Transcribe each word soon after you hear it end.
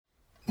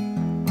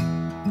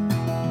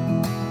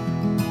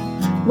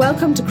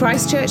Welcome to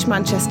Christchurch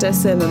Manchester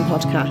Sermon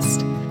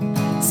Podcast.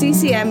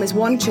 CCM is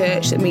one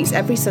church that meets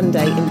every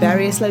Sunday in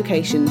various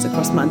locations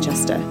across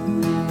Manchester.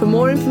 For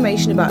more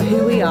information about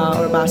who we are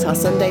or about our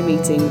Sunday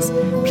meetings,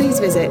 please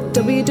visit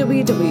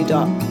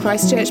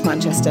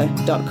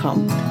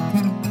www.christchurchmanchester.com.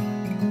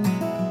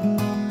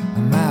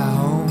 My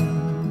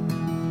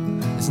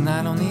home is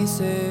not on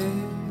this earth,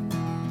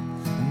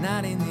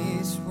 not in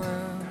this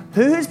world.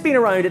 Who has been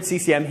around at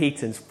CCM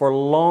Heatons for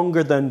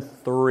longer than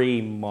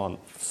 3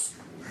 months?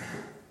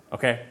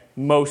 Okay,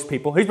 most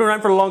people. Who's been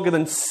around for longer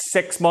than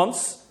 6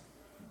 months?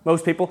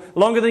 Most people.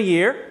 Longer than a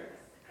year?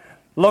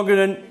 Longer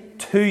than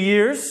 2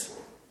 years?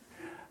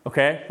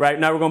 Okay, right,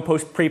 now we're going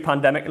post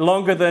pre-pandemic.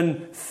 Longer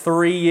than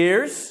 3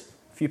 years?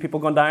 A few people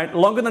gone down.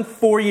 Longer than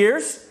 4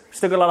 years?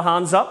 Still got a lot of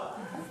hands up.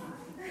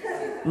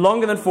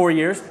 Longer than 4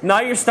 years.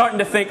 Now you're starting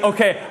to think,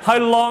 okay, how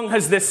long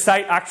has this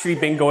site actually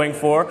been going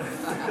for?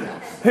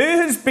 Who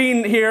has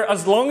been here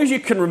as long as you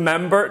can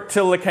remember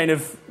till the kind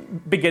of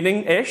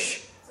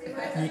beginning-ish?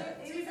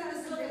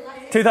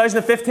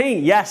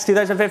 2015, yes,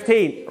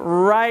 2015,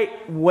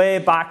 right way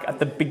back at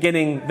the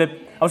beginning. I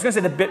was going to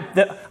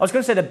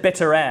say the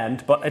bitter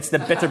end, but it's the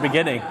bitter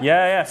beginning.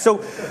 Yeah.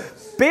 So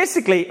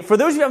basically, for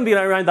those of you who haven't been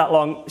around that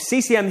long,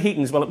 CCM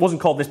Heatons, well, it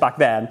wasn't called this back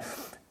then,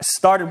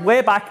 started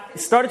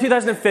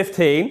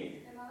 2015,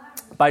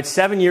 about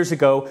 7 years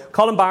ago.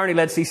 Colin Barney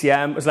led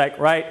CCM, was like,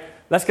 right,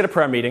 let's get a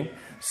prayer meeting.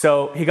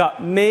 So he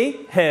got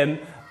me, him,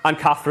 and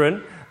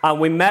Catherine. And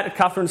we met at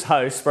Catherine's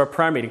house for a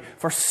prayer meeting.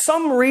 For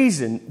some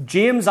reason,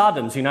 James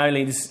Adams, who now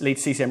leads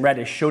CCM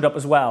Reddish, showed up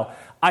as well.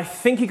 I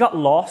think he got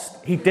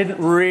lost. He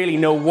didn't really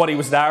know what he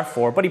was there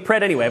for, but he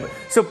prayed anyway.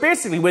 So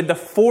basically, with the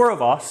four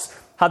of us,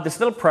 had this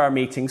little prayer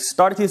meeting,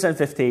 started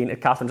 2015 at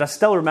Catherine's. I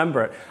still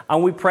remember it.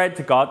 And we prayed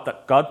to God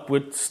that God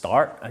would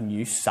start a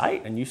new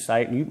site,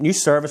 new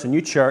service, a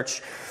new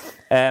church.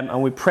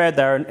 And we prayed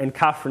there in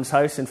Catherine's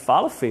house in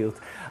Fallowfield.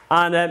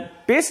 And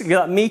basically,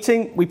 that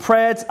meeting, we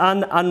prayed,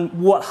 and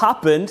what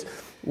happened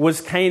was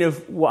kind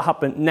of what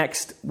happened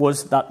next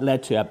was that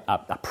led to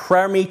a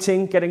prayer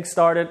meeting getting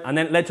started, and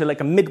then it led to like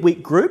a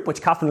midweek group,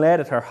 which Catherine led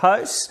at her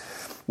house,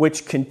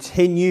 which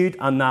continued,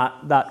 and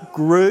that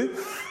grew.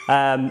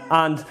 And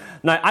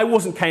now, I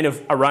wasn't kind of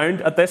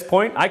around at this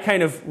point. I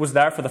kind of was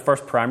there for the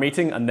first prayer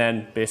meeting and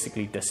then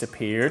basically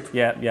disappeared.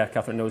 Yeah,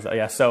 Catherine knows that.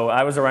 Yeah, so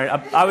I was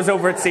around. I was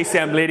over at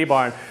CCM Lady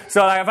Barn.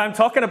 So if I'm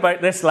talking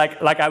about this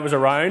like I was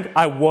around,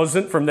 I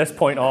wasn't from this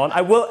point on.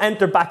 I will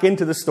enter back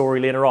into the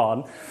story later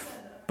on.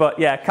 But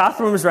yeah,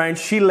 Catherine was around.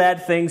 She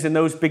led things in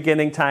those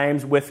beginning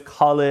times with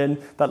Colin,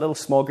 that little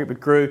small group. It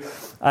grew.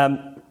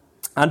 And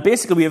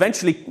basically, we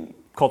eventually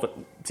called it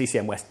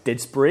CCM West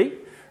Didsbury.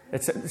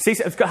 It's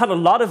had a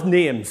lot of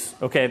names,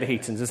 okay, the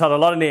Heatons. It's had a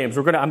lot of names.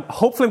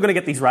 Hopefully I'm going to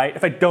get these right.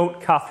 If I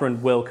don't,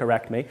 Catherine will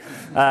correct me.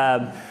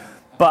 But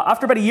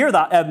after about a year of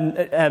that,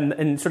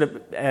 in sort of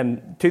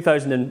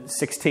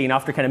 2016,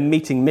 after kind of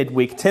meeting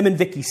midweek, Tim and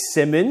Vicky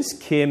Simmons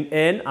came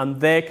in and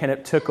they kind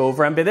of took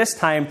over. And by this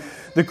time,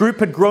 the group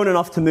had grown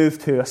enough to move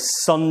to a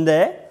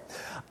Sunday.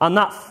 And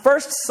that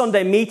first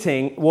Sunday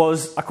meeting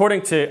was,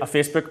 according to a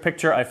Facebook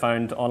picture I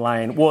found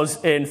online,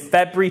 was in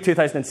February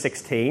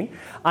 2016.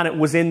 And it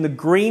was in the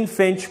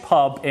Greenfinch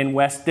pub in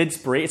West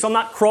Didsbury. It's on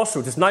that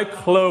crossroads. It's now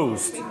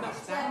closed.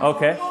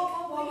 Okay.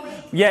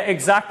 Yeah,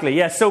 exactly.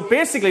 Yeah. So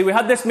basically, we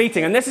had this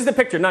meeting. And this is the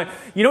picture. Now,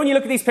 you know when you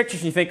look at these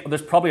pictures and you think, oh,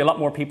 there's probably a lot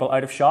more people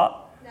out of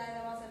shot?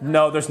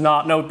 No, there's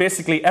not. No,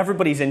 basically,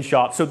 everybody's in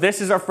shot. So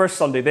this is our first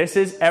Sunday. This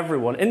is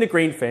everyone in the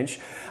Greenfinch.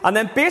 And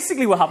then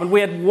basically what happened,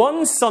 we had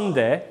one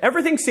Sunday.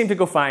 Everything seemed to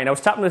go fine. I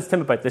was chatting with Tim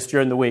about this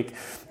during the week.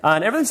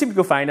 And everything seemed to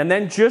go fine. And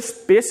then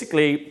just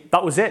basically,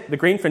 that was it. The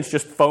Greenfinch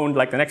just phoned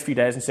like the next few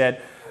days and said,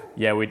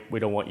 yeah, we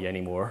don't want you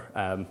anymore.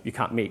 You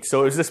can't meet.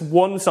 So it was this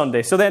one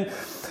Sunday. So then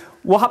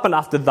what happened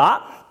after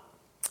that?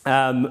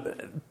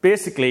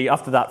 Basically,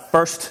 after that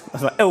first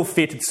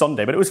ill-fated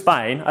Sunday, but it was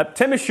fine.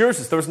 Tim assures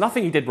us there was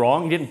nothing he did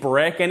wrong. He didn't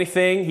break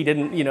anything. He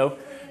didn't,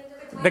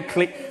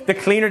 the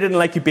cleaner didn't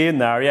like you being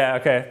there. Yeah,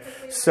 okay.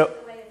 So,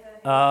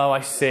 oh,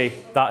 I see.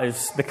 That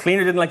is, the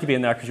cleaner didn't like you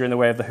being there because you're in the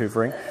way of the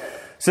hoovering.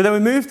 So then we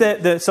moved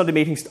the Sunday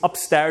meetings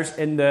upstairs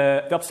in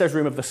the upstairs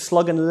room of the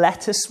Slug and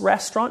Lettuce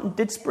restaurant in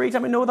Didsbury.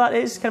 Do you know what that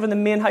is? Kind of in the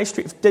main high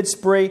street of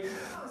Didsbury.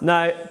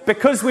 Now,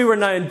 because we were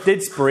now in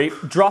Didsbury,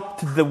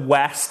 dropped the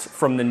West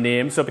from the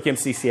name, so it became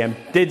CCM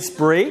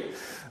Didsbury.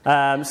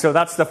 So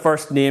that's the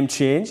first name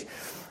change.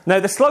 Now,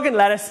 the Slug and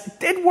Lettuce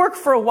did work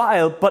for a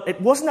while, but it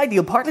wasn't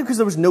ideal, partly because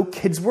there was no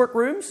kids'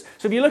 workrooms.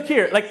 So if you look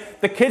here,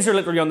 like, the kids are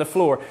literally on the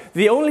floor.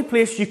 The only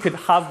place you could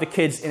have the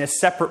kids in a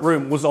separate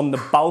room was on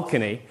the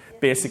balcony,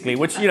 basically,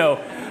 which,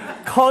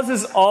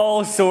 causes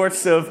all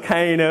sorts of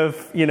kind of,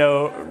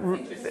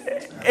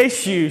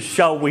 issues,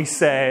 shall we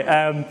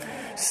say.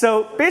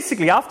 So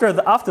basically, after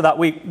that,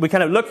 we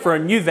kind of looked for a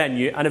new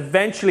venue and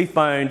eventually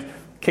found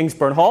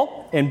Kingsburn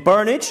Hall in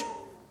Burnage.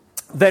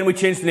 Then we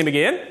changed the name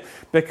again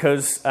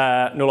because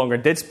no longer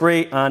in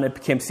Didsbury, and it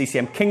became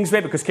CCM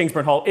Kingsway because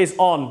Kingsburn Hall is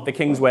on the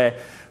Kingsway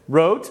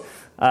Road.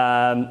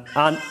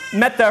 and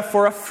met there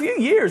for a few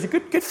years, a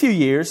good few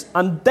years.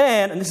 And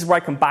then, and this is where I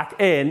come back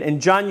in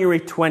January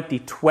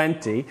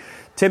 2020,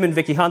 Tim and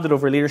Vicky handed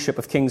over leadership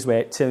of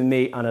Kingsway to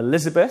me and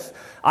Elizabeth.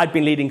 I'd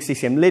been leading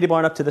CCM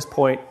Ladybourne up to this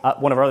point at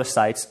one of our other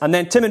sites. And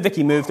then Tim and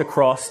Vicky moved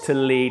across to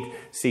lead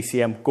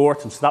CCM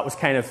Gorton. So that was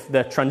kind of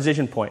the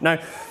transition point. Now,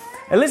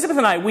 Elizabeth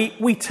and I,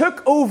 we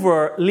took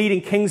over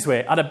leading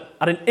Kingsway at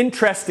an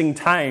interesting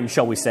time,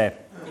 shall we say.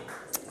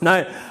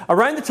 Now,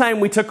 around the time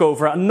we took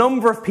over, a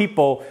number of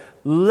people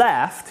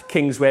left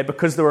Kingsway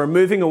because they were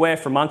moving away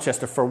from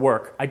Manchester for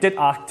work. I did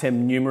ask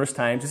Tim numerous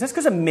times, is this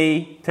because of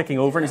me taking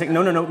over? And he's like,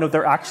 no,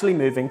 they're actually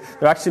moving.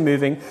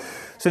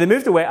 So they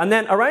moved away. And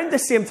then around the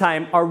same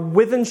time, our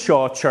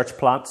Wythenshawe church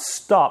plant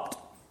stopped.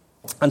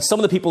 And some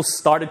of the people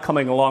started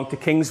coming along to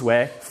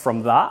Kingsway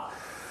from that.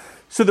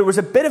 So there was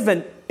a bit of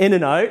an in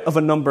and out of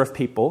a number of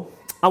people.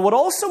 And what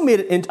also made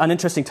it an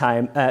interesting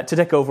time to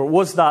take over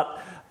was that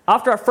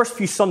after our first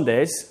few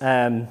Sundays,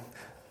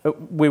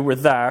 we were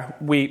there,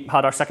 we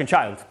had our second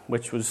child,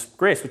 which was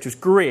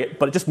great,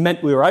 but it just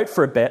meant we were out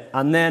for a bit.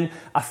 And then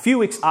a few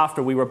weeks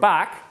after we were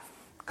back,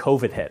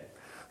 COVID hit.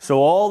 So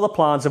all the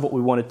plans of what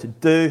we wanted to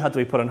do had to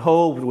be put on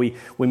hold. We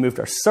moved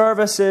our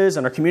services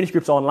and our community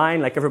groups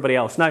online like everybody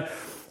else. Now,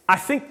 I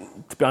think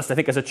as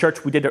a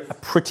church, we did a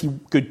pretty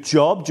good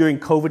job during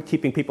COVID,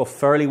 keeping people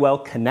fairly well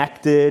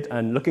connected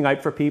and looking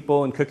out for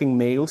people and cooking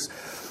meals.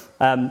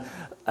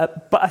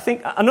 But I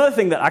think another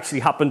thing that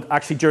happened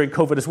during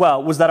COVID as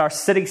well was that our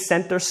city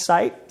centre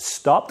site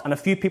stopped and a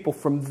few people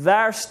from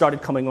there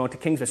started coming along to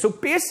Kingsway. So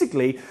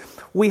basically,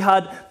 we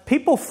had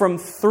people from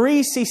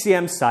 3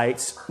 CCM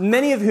sites,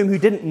 many of whom who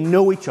didn't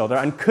know each other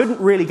and couldn't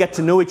really get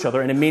to know each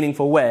other in a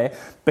meaningful way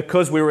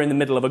because we were in the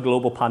middle of a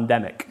global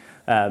pandemic.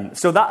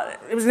 So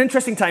it was an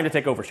interesting time to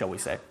take over, shall we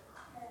say.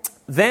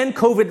 Then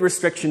COVID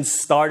restrictions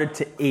started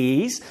to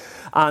ease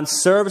and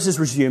services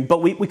resumed,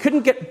 but we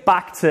couldn't get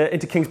back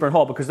into Kingsburn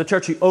Hall because the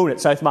church who own it,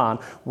 South Man,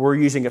 were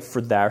using it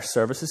for their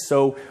services.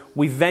 So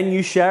we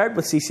venue shared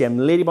with CCM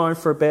Ladybourne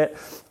for a bit,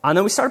 and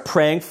then we started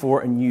praying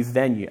for a new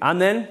venue. And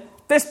then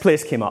this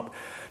place came up.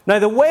 Now,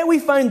 the way we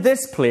found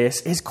this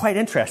place is quite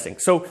interesting.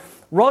 So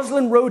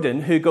Rosalind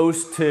Roden, who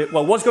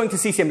was going to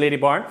CCM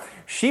Ladybourne,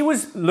 she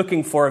was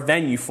looking for a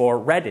venue for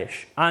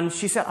Reddish. And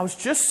she said, I was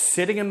just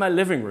sitting in my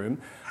living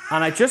room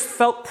and I just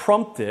felt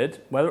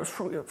prompted, whether it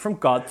was from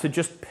God, to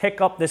just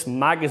pick up this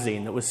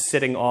magazine that was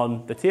sitting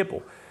on the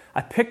table.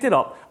 I picked it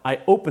up, I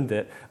opened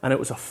it, and it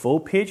was a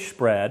full-page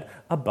spread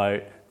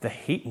about the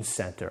Heaton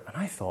Centre. And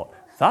I thought,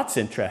 that's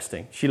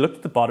interesting. She looked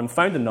at the bottom,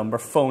 found the number,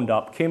 phoned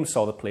up, came and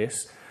saw the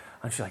place,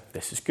 and she's like,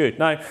 this is good.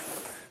 Now,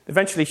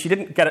 eventually, she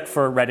didn't get it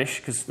for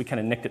Reddish because we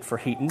kind of nicked it for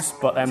Heaton's,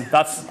 but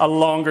that's a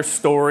longer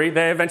story.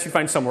 They eventually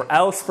found somewhere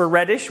else for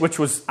Reddish, which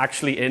was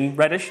actually in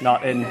Reddish,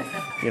 not in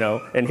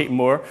Heaton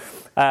Moor.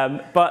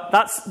 But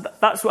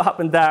that's what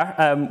happened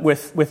there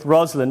with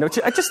Rosalind, which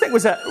I just think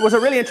was a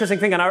really interesting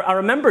thing. And I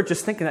remember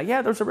just thinking that,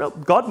 there was a real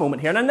God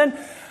moment here. And then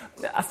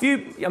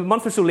a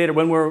month or so later,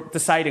 when we were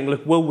deciding,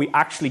 look, will we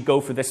actually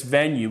go for this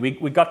venue?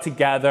 We got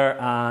together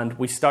and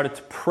we started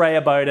to pray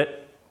about it.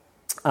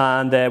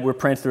 And we were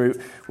praying through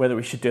whether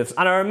we should do this.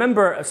 And I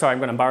remember, sorry, I'm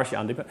going to embarrass you,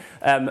 Andy, but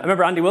I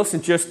remember Andy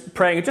Wilson just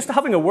praying and just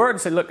having a word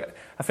and saying, look,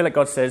 I feel like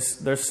God says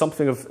there's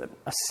something of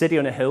a city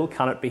on a hill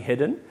cannot be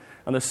hidden.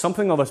 And there's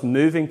something of us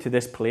moving to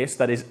this place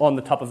that is on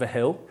the top of a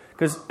hill.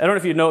 Because I don't know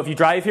if you know, if you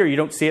drive here, you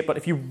don't see it, but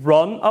if you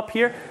run up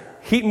here,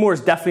 Heaton Moor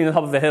is definitely on the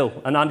top of a hill.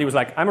 And Andy was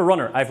like, I'm a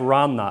runner. I've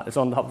ran that. It's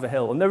on the top of a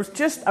hill. And there was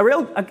just a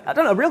real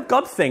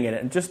God thing in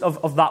it, and just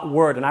of that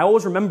word. And I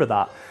always remember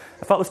that.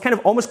 I felt it was kind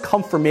of almost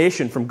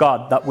confirmation from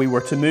God that we were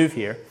to move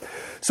here.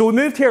 So we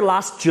moved here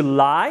last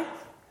July,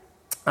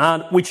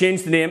 and we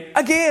changed the name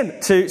again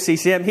to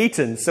CCM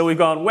Heatons. So we've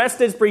gone West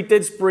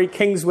Didsbury,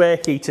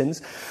 Kingsway,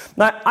 Heatons.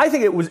 Now, I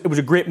think it was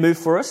a great move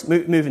for us,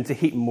 moving to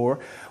Heaton Moor.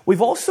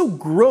 We've also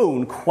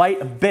grown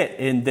quite a bit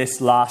in this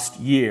last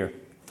year.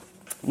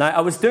 Now, I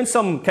was doing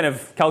some kind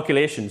of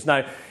calculations.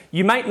 Now,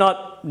 you might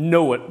not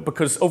know it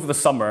because over the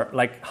summer,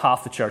 like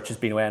half the church has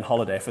been away on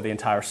holiday for the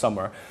entire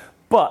summer.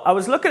 But I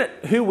was looking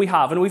at who we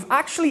have, and we've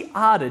actually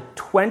added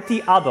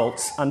 20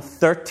 adults and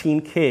 13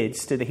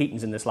 kids to the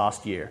Heatons in this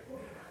last year.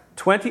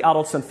 20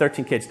 adults and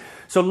 13 kids.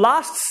 So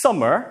last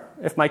summer,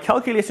 if my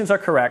calculations are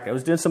correct,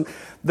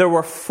 there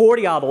were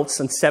 40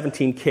 adults and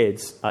 17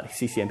 kids at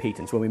CCM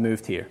Heatons when we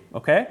moved here,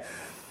 okay?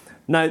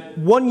 Now,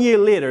 1 year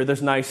later,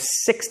 there's now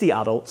 60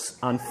 adults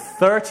and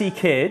 30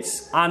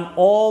 kids, and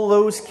all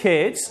those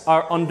kids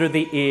are under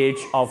the age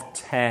of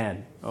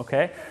 10.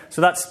 Okay,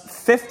 so that's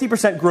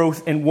 50%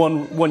 growth in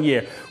one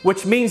year,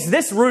 which means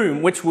this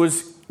room, which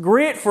was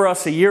great for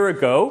us a year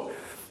ago,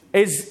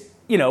 is,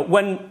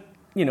 when,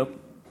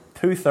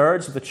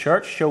 2/3 of the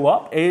church show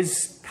up,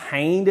 is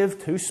kind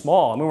of too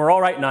small. I mean, we're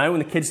all right now when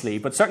the kids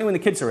leave, but certainly when the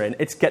kids are in,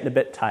 it's getting a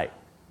bit tight.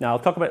 Now, I'll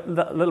talk about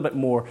that a little bit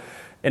more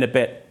in a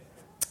bit.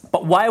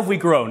 But why have we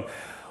grown?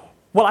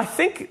 Well,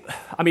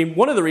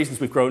 one of the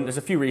reasons we've grown, there's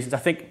a few reasons. I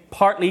think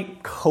partly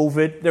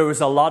COVID, there was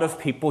a lot of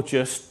people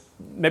just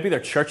maybe their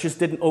churches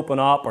didn't open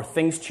up or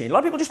things changed. A lot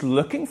of people just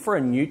looking for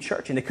a new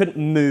church and they couldn't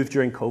move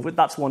during COVID.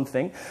 That's one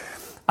thing.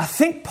 I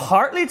think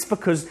partly it's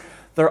because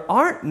there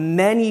aren't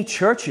many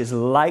churches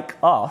like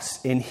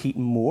us in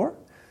Heaton Moor.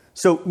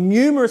 So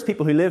numerous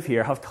people who live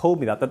here have told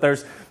me that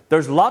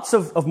there's lots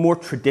of more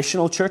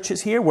traditional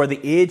churches here where the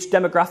age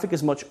demographic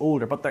is much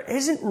older, but there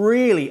isn't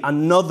really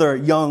another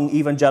young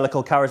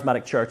evangelical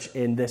charismatic church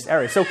in this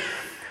area. So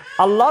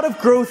a lot of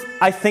growth,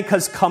 I think,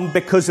 has come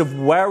because of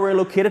where we're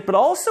located, but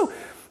also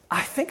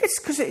I think it's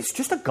because it's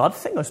just a God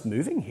thing, us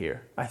moving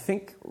here. I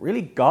think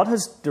really God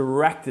has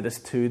directed us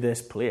to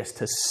this place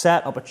to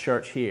set up a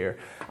church here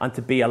and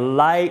to be a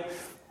light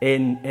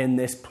in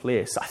this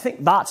place. I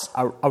think that's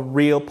a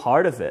real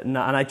part of it. And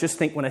I just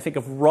think when I think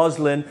of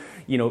Roslyn,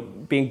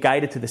 being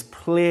guided to this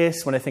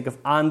place, when I think of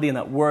Andy and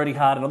that word he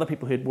had and other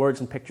people who had words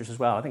and pictures as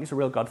well, I think it's a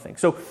real God thing.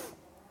 So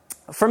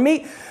for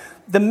me,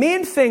 the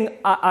main thing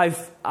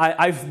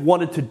I've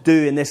wanted to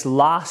do in this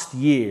last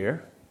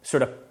year,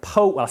 sort of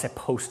I say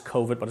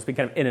post-COVID, but it's been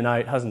kind of in and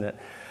out, hasn't it?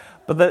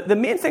 But the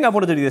main thing I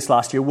wanted to do this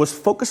last year was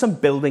focus on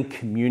building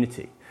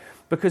community.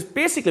 Because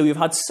basically we've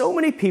had so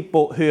many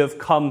people who've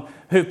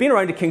been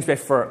around to Kingsway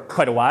for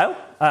quite a while.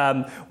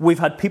 We've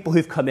had people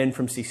who've come in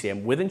from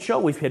CCM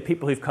Wythenshawe. We've had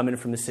people who've come in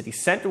from the city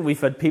centre.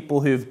 We've had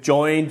people who've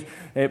joined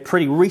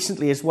pretty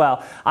recently as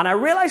well. And I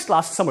realised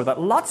last summer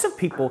that lots of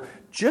people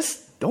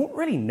just don't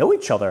really know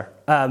each other,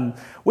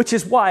 which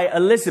is why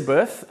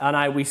Elizabeth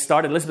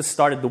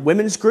started the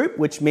women's group,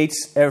 which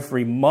meets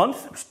every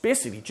month. It's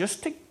basically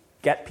just to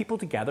get people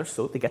together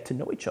so they get to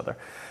know each other.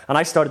 And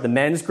I started the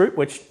men's group,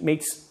 which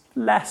meets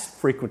less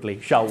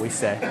frequently, shall we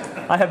say.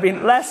 I have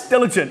been less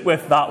diligent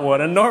with that one,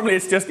 and normally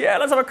it's just,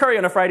 let's have a curry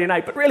on a Friday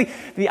night. But really,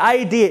 the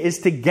idea is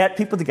to get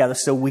people together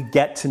so we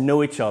get to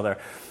know each other.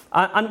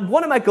 And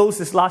one of my goals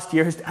this last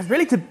year has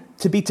really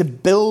to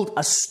build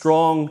a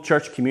strong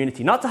church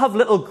community, not to have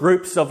little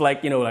groups of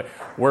like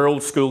we're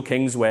old school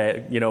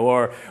Kingsway,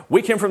 or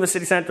we came from the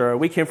city centre, or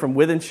we came from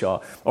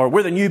Wythenshawe, or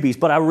we're the newbies,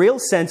 but a real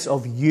sense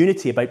of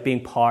unity about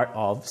being part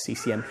of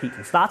CCM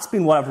Heaton. So that's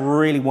been what I've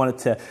really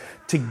wanted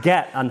to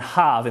get and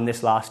have in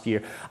this last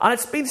year. And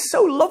it's been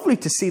so lovely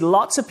to see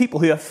lots of people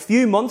who a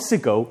few months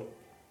ago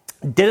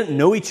didn't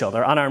know each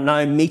other and are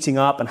now meeting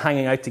up and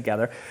hanging out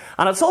together.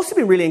 And it's also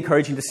been really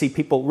encouraging to see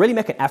people really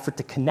make an effort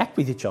to connect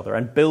with each other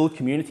and build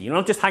community.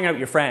 Not just hang out with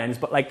your friends,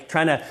 but like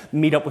trying to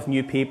meet up with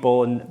new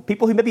people and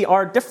people who maybe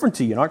are different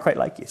to you and aren't quite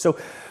like you. So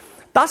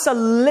that's a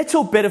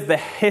little bit of the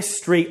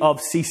history of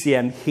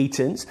CCM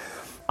Heatons.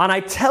 And I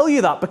tell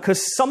you that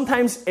because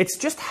sometimes it's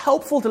just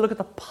helpful to look at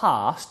the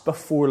past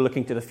before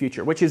looking to the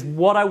future, which is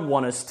what I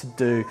want us to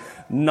do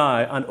now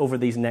and over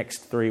these next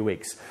 3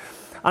 weeks.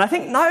 And I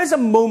think now is a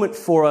moment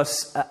for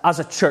us as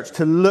a church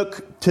to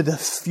look to the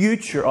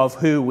future of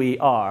who we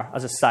are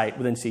as a site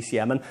within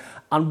CCM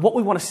and what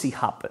we want to see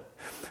happen.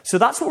 So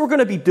that's what we're going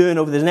to be doing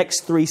over the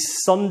next 3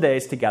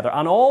 Sundays together,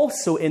 and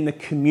also in the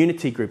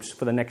community groups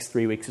for the next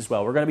 3 weeks as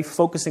well. We're going to be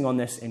focusing on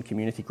this in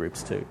community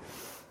groups too.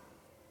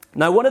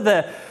 Now, one of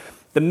the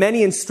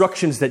many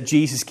instructions that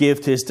Jesus gave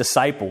to his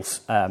disciples,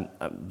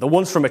 the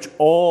ones from which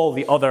all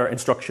the other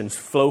instructions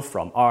flow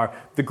from, are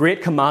the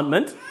Great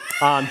Commandment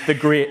and the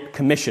Great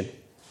Commission.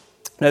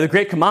 Now, the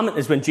Great Commandment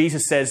is when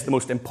Jesus says the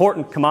most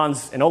important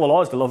commands in all the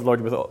law is to love the Lord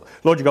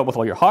your God with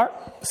all your heart,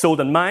 soul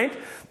and mind,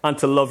 and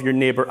to love your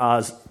neighbour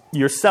as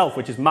yourself,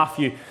 which is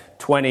Matthew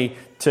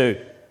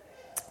 22.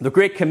 The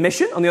Great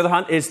Commission, on the other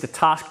hand, is the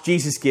task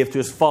Jesus gave to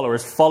his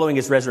followers following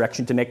his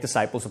resurrection to make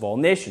disciples of all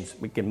nations.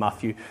 We get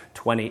Matthew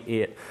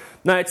 28.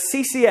 Now, at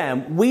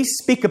CCM, we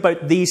speak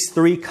about these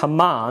 3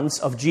 commands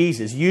of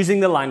Jesus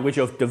using the language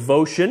of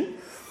devotion,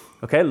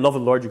 love the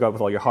Lord your God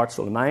with all your heart,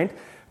 soul and mind,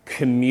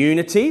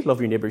 community,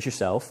 love your neighbour as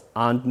yourself,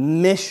 and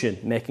mission,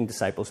 making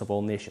disciples of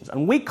all nations.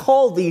 And we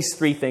call these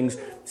 3 things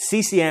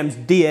CCM's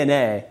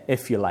DNA,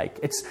 if you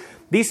like.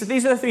 These are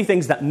the 3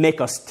 things that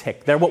make us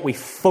tick. They're what we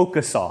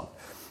focus on.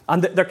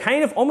 And they're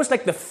kind of almost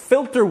like the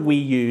filter we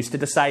use to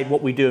decide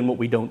what we do and what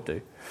we don't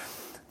do.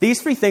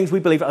 These 3 things,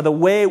 we believe, are the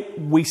way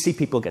we see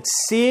people get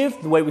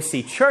saved, the way we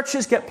see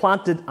churches get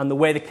planted, and the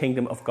way the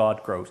kingdom of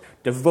God grows.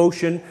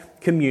 Devotion,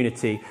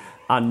 community,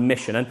 and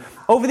mission. And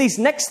over these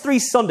next 3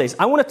 Sundays,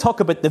 I want to talk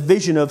about the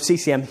vision of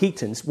CCM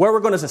Heatons, where we're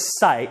going as a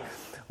site,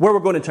 where we're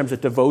going in terms of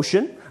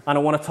devotion, and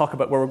I want to talk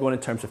about where we're going in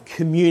terms of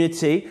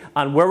community,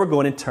 and where we're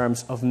going in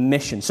terms of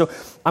mission. So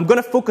I'm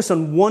going to focus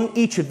on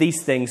each of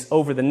these things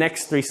over the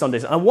next 3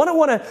 Sundays. And what I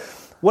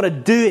want to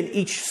do in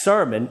each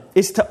sermon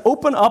is to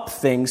open up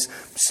things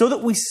so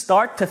that we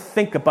start to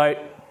think about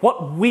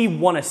what we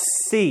want to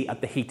see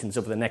at the Heatons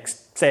over the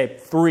next, say,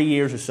 3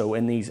 years or so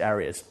in these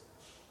areas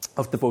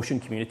of devotion,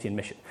 community, and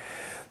mission.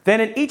 Then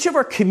in each of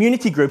our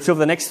community groups over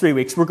the next 3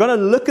 weeks, we're going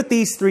to look at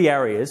these 3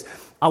 areas.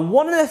 And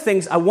one of the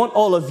things I want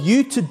all of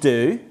you to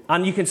do,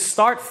 and you can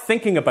start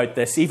thinking about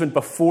this even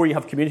before you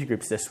have community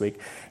groups this week,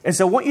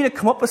 is I want you to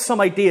come up with some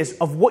ideas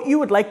of what you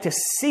would like to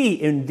see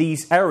in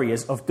these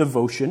areas of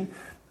devotion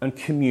and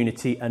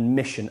community and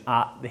mission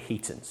at the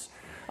Heatons.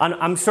 And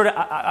I'm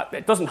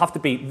it doesn't have to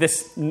be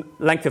this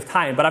length of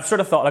time, but I've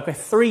sort of thought, like,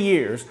 3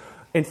 years,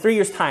 in 3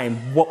 years'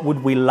 time, what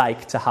would we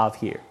like to have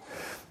here?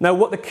 Now,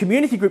 what the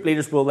community group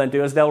leaders will then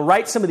do is they'll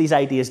write some of these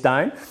ideas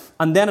down,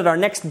 and then at our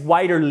next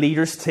wider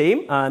leaders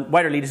team, and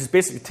wider leaders is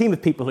basically a team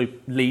of people who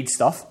lead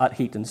stuff at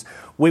Heaton's,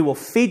 we will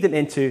feed them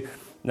into,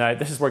 now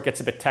this is where it gets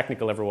a bit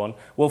technical, everyone,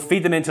 we'll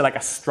feed them into like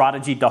a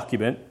strategy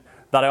document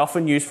that I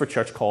often use for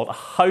church called a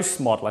house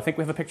model. I think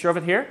we have a picture of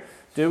it here.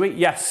 Do we?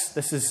 Yes,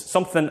 this is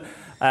something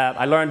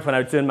I learned when I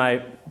was doing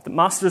my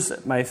master's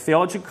at my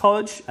theology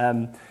college.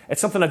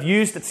 It's something I've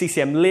used at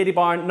CCM,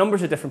 Ladybarn,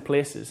 numbers of different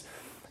places.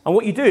 And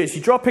what you do is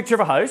you draw a picture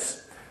of a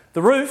house.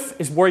 The roof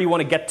is where you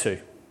want to get to.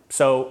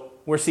 So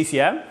we're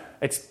CCM.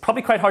 It's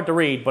probably quite hard to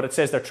read, but it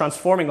says they're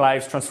transforming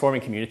lives,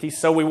 transforming communities.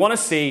 So we want to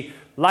see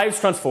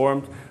lives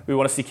transformed. We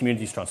want to see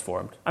communities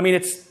transformed. I mean,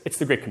 it's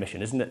the Great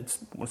Commission, isn't it?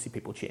 We want to see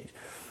people change.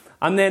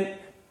 And then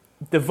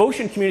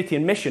devotion, community,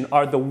 and mission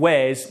are the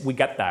ways we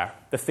get there,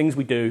 the things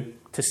we do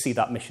to see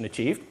that mission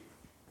achieved.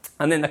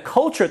 And then the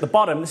culture at the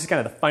bottom, this is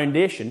kind of the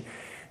foundation.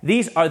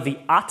 These are the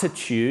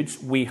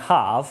attitudes we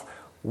have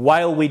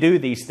while we do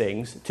these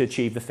things to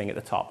achieve the thing at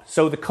the top.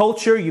 So the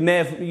culture, you may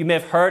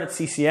have heard at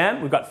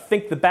CCM, we've got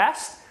think the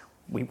best.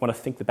 We want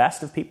to think the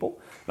best of people,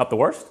 not the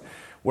worst.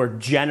 We're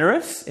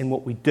generous in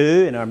what we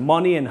do, in our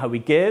money, and how we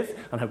give,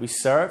 and how we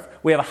serve.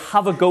 We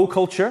have a go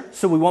culture,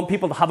 so we want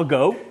people to have a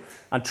go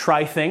and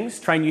try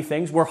new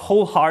things. We're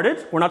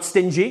wholehearted, we're not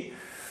stingy.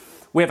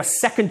 We have a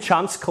second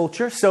chance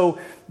culture, so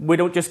we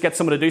don't just get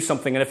someone to do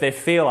something, and if they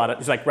fail at it,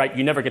 it's like, right,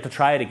 you never get to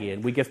try it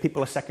again. We give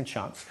people a second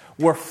chance.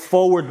 We're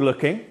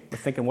forward-looking. We're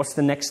thinking, what's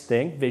the next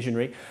thing?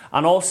 Visionary.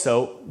 And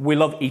also, we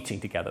love eating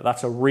together.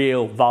 That's a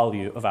real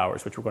value of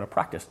ours, which we're going to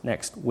practice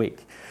next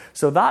week.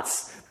 So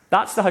that's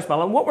the house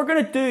model. And what we're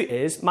going to do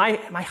is, my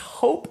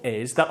hope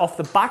is that off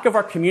the back of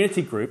our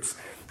community groups,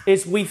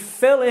 is we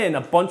fill in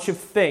a bunch of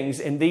things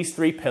in these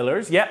 3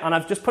 pillars. Yeah, and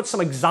I've just put some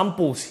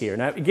examples here.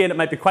 Now, again, it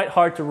might be quite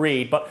hard to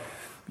read, but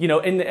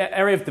in the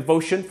area of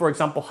devotion, for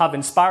example, have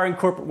inspiring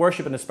corporate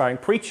worship and inspiring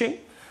preaching.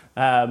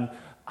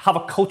 Have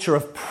a culture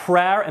of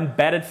prayer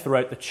embedded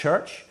throughout the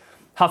church.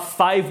 Have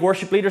 5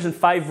 worship leaders and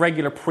 5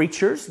 regular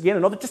preachers. Again,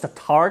 another just a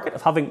target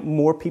of having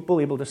more people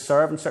able to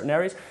serve in certain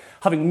areas.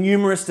 Having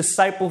numerous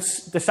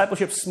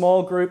discipleship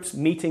small groups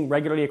meeting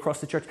regularly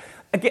across the church.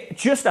 Again,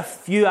 just a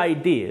few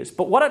ideas.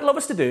 But what I'd love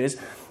us to do is,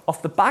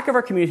 off the back of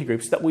our community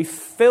groups, that we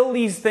fill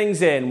these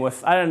things in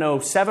with,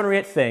 7 or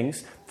 8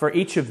 things for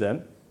each of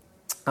them.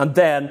 And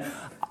then,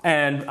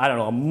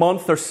 a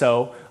month or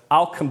so,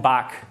 I'll come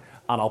back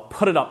and I'll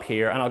put it up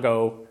here and I'll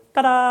go,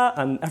 ta-da!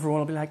 And everyone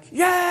will be like,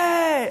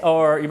 yay!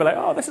 Or you'll be like,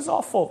 oh, this is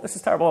awful. This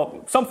is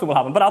terrible. Something will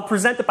happen. But I'll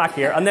present it back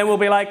here and then we'll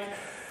be like,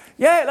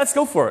 yeah, let's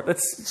go for it.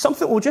 It's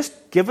something that will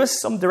just give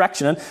us some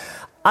direction.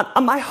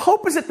 And my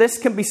hope is that this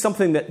can be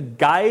something that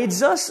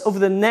guides us over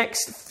the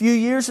next few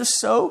years or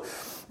so.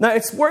 Now,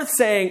 it's worth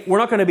saying we're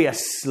not going to be a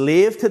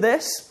slave to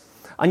this.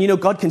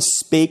 And, God can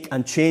speak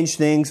and change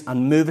things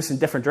and move us in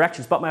different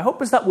directions. But my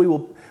hope is that we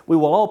will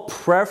all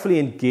prayerfully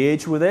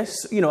engage with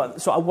this.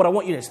 So what I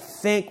want you to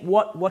think,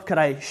 what could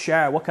I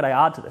share? What could I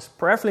add to this?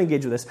 Prayerfully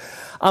engage with this.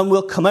 And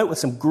we'll come out with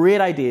some great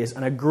ideas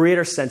and a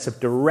greater sense of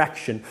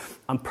direction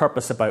and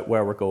purpose about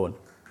where we're going.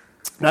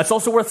 Now, it's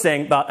also worth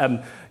saying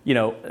that,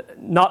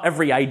 not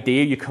every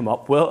idea you come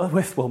up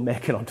with will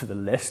make it onto the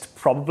list,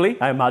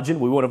 probably. I imagine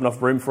we won't have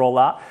enough room for all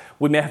that.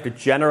 We may have to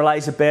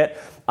generalize a bit.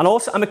 And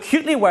also, I'm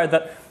acutely aware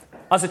that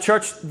as a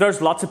church, there's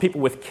lots of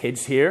people with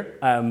kids here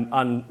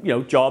and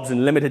jobs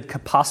in limited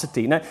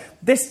capacity. Now,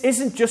 this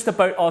isn't just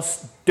about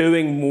us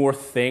doing more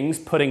things,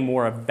 putting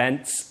more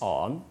events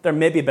on. There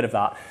may be a bit of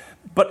that.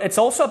 But it's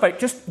also about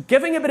just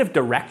giving a bit of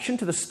direction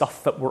to the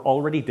stuff that we're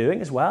already doing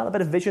as well, a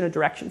bit of vision and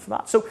direction for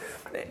that. So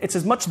it's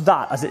as much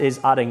that as it is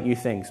adding new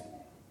things.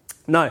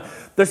 Now,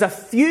 there's a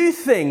few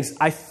things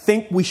I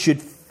think we should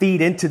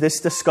feed into this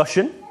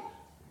discussion.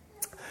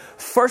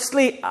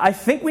 Firstly, I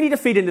think we need to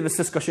feed into this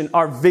discussion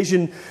our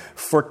vision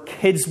for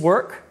kids'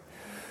 work.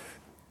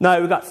 Now,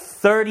 we've got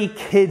 30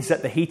 kids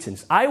at the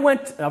Heatons. I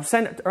was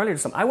saying it earlier to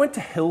someone, I went to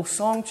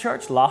Hillsong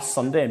Church last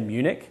Sunday in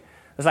Munich.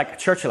 There's like a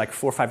church of like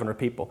 400 or 500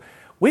 people.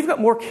 We've got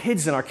more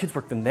kids in our kids'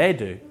 work than they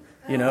do,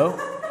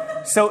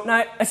 So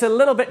now, it's a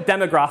little bit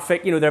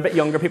demographic. They're a bit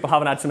younger. People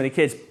haven't had so many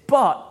kids.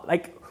 But,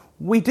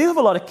 we do have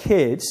a lot of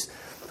kids,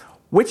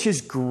 which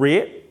is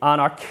great. And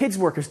our kids'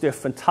 workers do a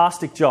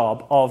fantastic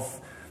job of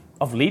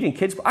leading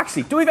kids.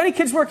 Actually, do we have any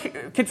kids workers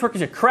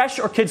here? Creche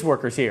or kids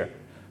workers here?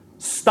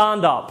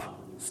 Stand up.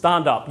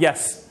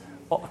 Yes.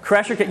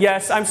 Creche or kids?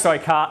 Yes, I'm sorry,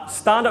 Kat.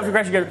 Stand up for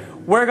creche or kids.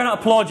 We're going to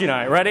applaud you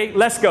now. Ready?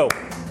 Let's go.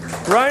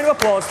 Round of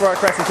applause for our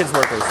creche and kids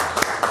workers.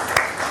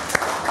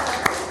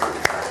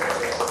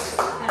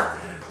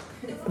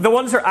 The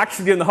ones who are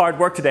actually doing the hard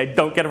work today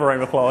don't get a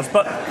round of applause.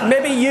 But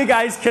maybe you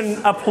guys can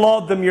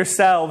applaud them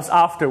yourselves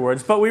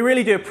afterwards. But we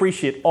really do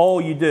appreciate all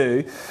you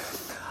do.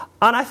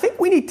 And I think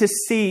we need to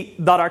see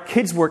that our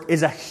kids' work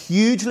is a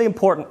hugely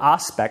important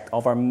aspect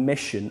of our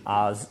mission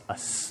as a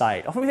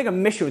site. Often we think of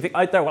mission, we think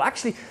out there, well,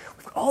 actually,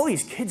 we've got all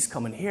these kids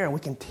coming here and we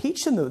can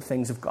teach them the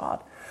things of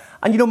God.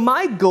 And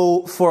my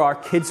goal for our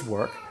kids'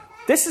 work,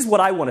 this is what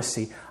I want to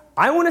see.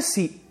 I want to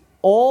see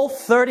all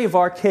 30 of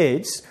our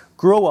kids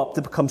grow up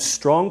to become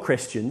strong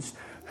Christians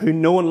who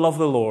know and love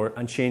the Lord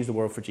and change the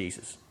world for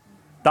Jesus.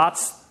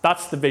 That's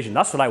the vision.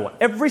 That's what I want.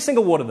 Every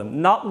single one of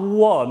them, not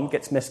one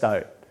gets missed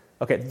out.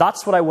 Okay,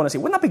 that's what I want to see.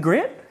 Wouldn't that be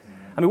great?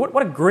 I mean,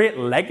 what a great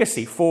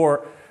legacy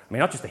for, I mean,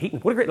 not just the Heaton,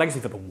 what a great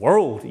legacy for the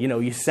world. You know,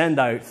 you send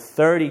out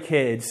 30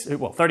 kids,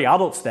 well, 30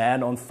 adults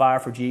then on fire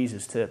for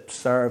Jesus to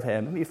serve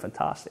him. It'd be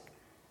fantastic.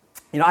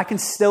 You know, I can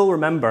still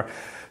remember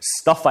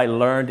stuff I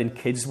learned in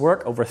kids'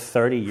 work over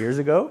 30 years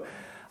ago.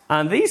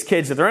 And these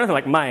kids, if they're anything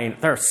like mine,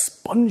 they're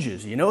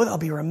sponges, you know. They'll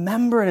be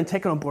remembering and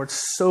taking on board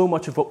so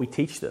much of what we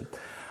teach them.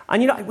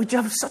 And, you know, we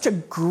have such a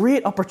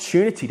great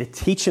opportunity to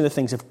teach them the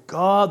things of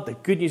God, the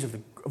good news of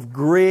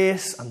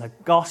grace and the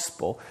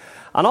gospel.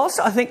 And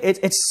also, I think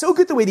it's so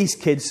good the way these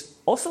kids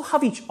also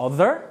have each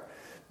other.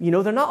 You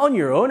know, they're not on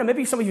your own. And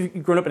maybe some of you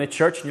have grown up in a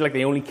church and you're like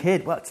the only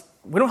kid. Well,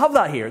 we don't have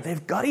that here.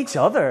 They've got each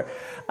other.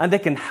 And they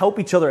can help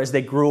each other as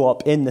they grow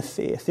up in the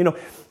faith. You know,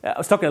 I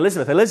was talking to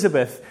Elizabeth.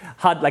 Elizabeth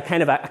had like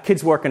kind of a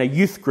kids' work in a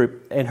youth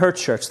group in her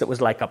church that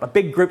was like a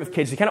big group of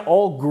kids who kind of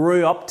all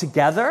grew up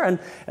together. And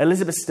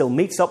Elizabeth still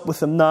meets up with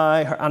them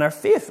now. And her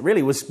faith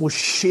really was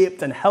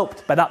shaped and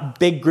helped by that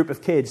big group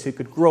of kids who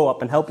could grow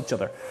up and help each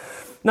other.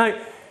 Now,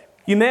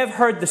 you may have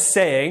heard the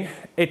saying,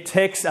 it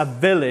takes a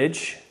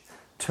village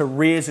to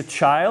raise a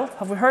child.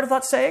 Have we heard of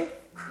that saying?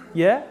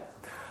 Yeah?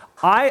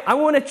 I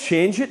want to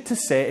change it to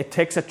say it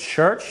takes a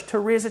church to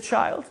raise a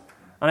child.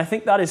 And I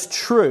think that is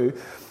true.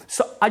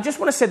 So I just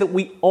want to say that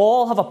we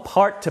all have a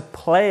part to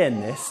play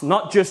in this,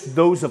 not just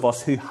those of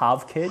us who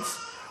have kids.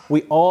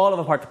 We all have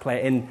a part to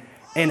play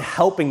in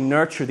helping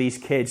nurture these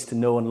kids to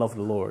know and love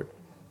the Lord.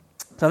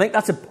 So I think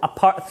that's a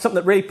part, something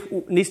that really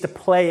needs to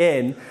play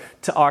in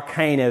to our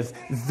kind of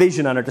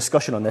vision and our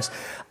discussion on this.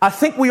 I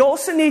think we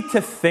also need to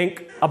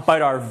think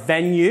about our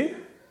venue,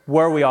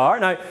 where we are.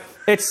 Now,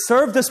 it's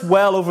served us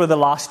well over the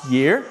last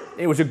year.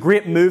 It was a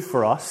great move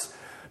for us.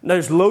 Now,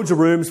 there's loads of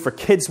rooms for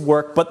kids'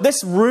 work, but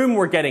this room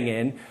we're getting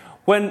in,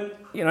 when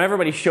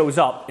everybody shows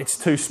up, it's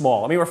too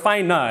small. I mean, we're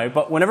fine now,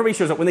 but when everybody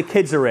shows up, when the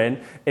kids are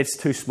in, it's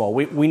too small.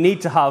 We need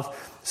to have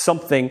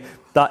something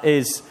that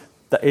is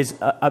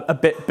a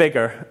bit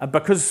bigger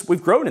because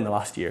we've grown in the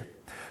last year.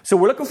 So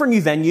we're looking for a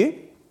new venue.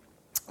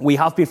 We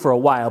have been for a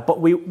while,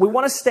 but we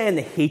want to stay in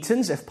the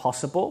Heatons if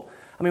possible.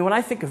 I mean, when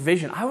I think of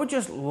vision, I would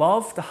just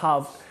love to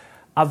have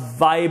a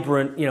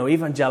vibrant,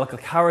 evangelical,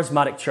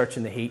 charismatic church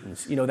in the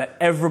Heatons, that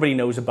everybody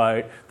knows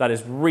about, that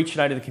is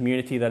reaching out to the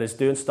community, that is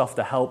doing stuff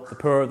to help the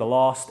poor, the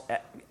lost,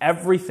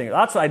 everything.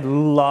 That's what I'd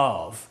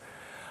love.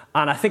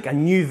 And I think a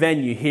new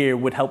venue here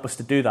would help us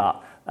to do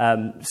that.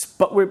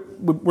 But we're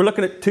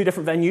looking at two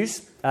different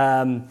venues,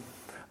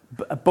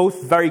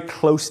 both very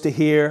close to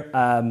here.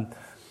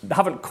 They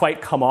haven't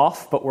quite come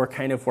off, but we're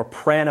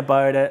praying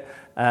about it.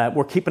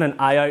 We're keeping an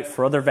eye out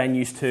for other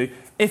venues too.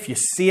 If you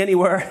see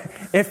anywhere,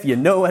 if you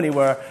know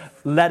anywhere,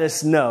 let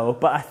us know.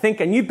 But I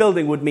think a new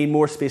building would mean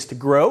more space to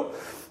grow,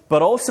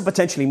 but also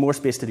potentially more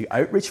space to do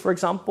outreach, for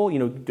example.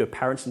 Do a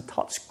Parents in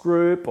Touch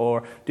group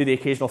or do the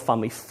occasional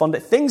family fund.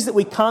 Things that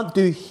we can't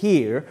do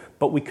here,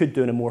 but we could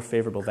do in a more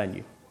favourable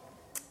venue.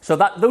 So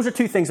those are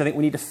two things I think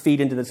we need to feed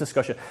into this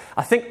discussion.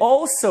 I think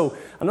also,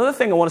 another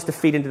thing I want us to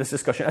feed into this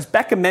discussion, as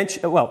Becca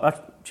mentioned,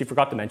 she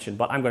forgot to mention,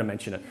 but I'm going to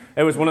mention it.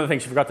 It was one of the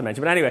things she forgot to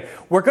mention. But anyway,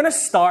 we're going to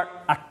start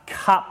a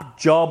CAP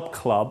job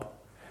club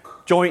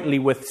jointly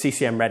with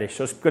CCM Reddish.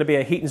 So it's going to be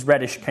a Heatons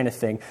Reddish kind of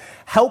thing,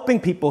 helping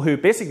people who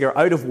basically are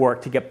out of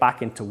work to get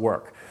back into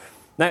work.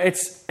 Now,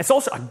 it's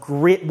also a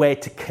great way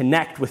to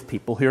connect with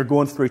people who are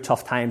going through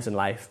tough times in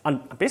life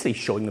and basically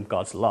showing them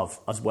God's love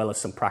as well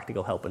as some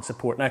practical help and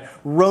support. Now,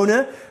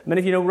 Rona, many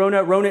of you know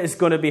Rona. Rona is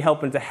going to be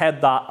helping to head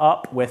that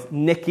up with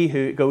Nikki,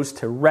 who goes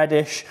to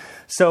Reddish.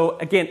 So,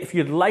 again, if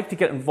you'd like to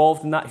get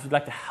involved in that, if you'd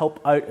like to help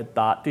out at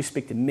that, do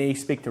speak to me,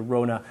 speak to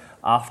Rona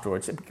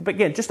afterwards. But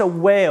again, just a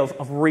way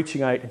of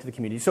reaching out into the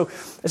community. So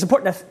it's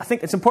important. I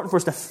think it's important for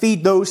us to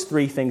feed those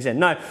three things in.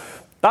 Now,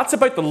 that's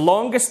about the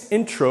longest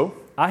intro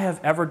I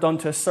have ever done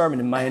to a sermon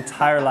in my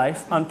entire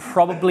life and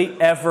probably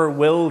ever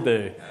will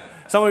do.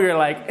 Some of you are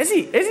like, is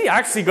he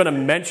actually going to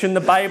mention the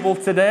Bible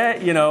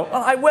today?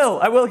 Well,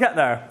 I will get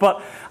there.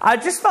 But I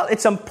just felt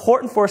it's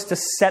important for us to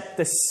set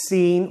the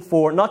scene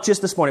for not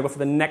just this morning, but for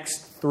the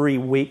next 3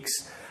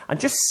 weeks and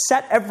just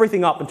set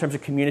everything up in terms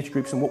of community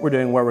groups and what we're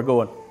doing, where we're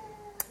going.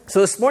 So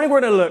this morning we're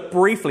going to look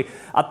briefly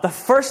at the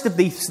first of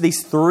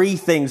these three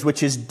things,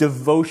 which is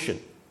devotion.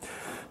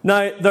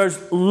 Now,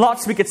 there's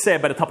lots we could say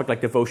about a topic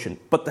like devotion,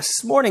 but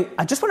this morning,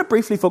 I just want to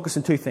briefly focus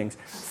on two things.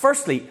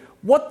 Firstly,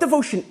 what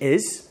devotion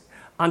is,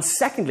 and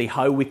secondly,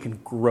 how we can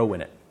grow in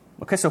it.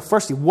 Okay, so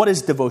firstly, what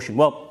is devotion?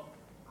 Well,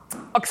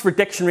 Oxford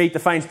Dictionary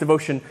defines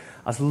devotion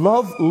as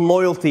love,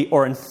 loyalty,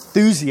 or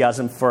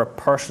enthusiasm for a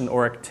person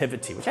or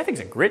activity, which I think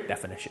is a great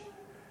definition.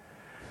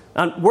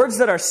 And words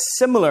that are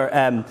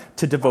similar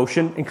to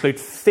devotion include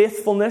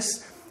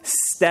faithfulness,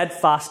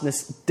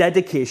 steadfastness,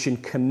 dedication,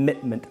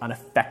 commitment, and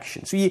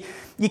affection. So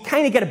you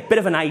kind of get a bit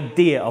of an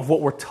idea of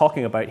what we're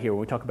talking about here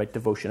when we talk about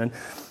devotion. And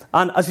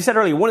And as we said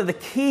earlier, one of the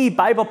key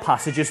Bible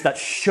passages that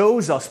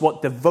shows us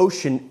what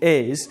devotion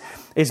is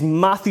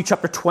Matthew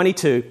chapter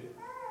 22,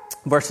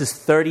 verses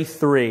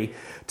 33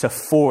 to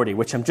 40,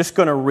 which I'm just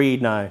going to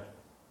read now.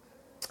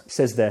 It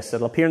says this.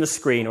 It'll appear on the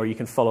screen, or you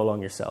can follow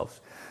along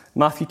yourselves.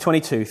 Matthew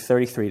 22,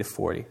 33 to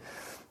 40. It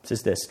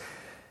says this.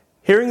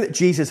 Hearing that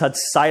Jesus had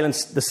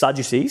silenced the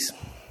Sadducees,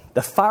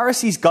 the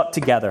Pharisees got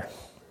together.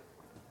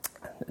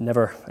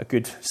 Never a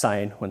good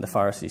sign when the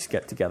Pharisees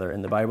get together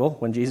in the Bible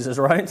when Jesus is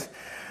around.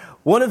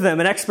 One of them,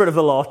 an expert of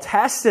the law,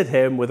 tested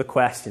him with a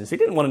question. So he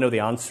didn't want to know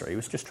the answer. He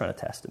was just trying to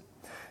test him.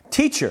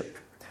 Teacher,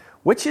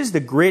 which is the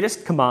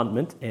greatest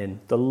commandment in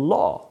the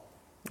law?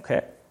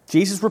 Okay.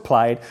 Jesus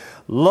replied,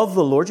 love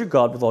the Lord your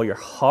God with all your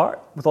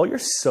heart, with all your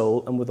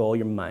soul, and with all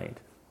your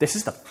mind. This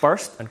is the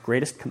first and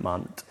greatest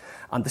commandment.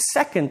 And the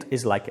second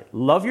is like it.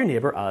 Love your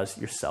neighbor as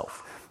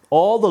yourself.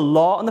 All the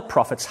law and the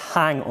prophets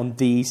hang on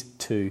these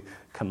two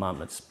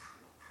commandments.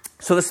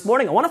 So this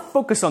morning, I want to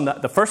focus on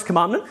the first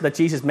commandment that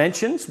Jesus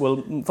mentions.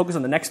 We'll focus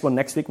on the next one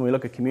next week when we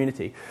look at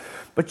community.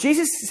 But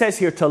Jesus says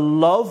here to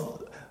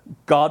love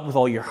God with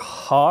all your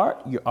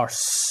heart, our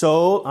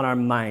soul, and our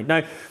mind.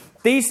 Now,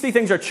 these three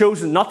things are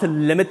chosen not to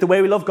limit the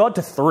way we love God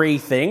to three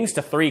things,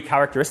 to three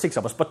characteristics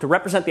of us, but to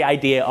represent the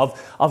idea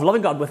of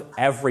loving God with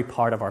every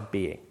part of our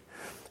being.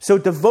 So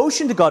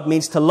devotion to God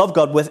means to love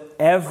God with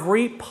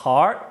every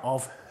part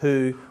of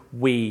who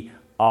we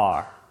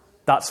are.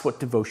 That's what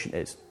devotion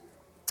is.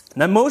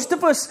 Now, most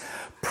of us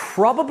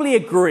probably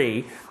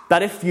agree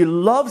that if you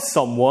love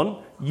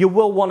someone, you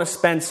will want to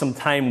spend some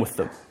time with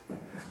them.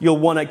 You'll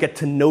want to get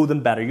to know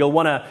them better. You'll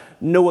want to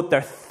know what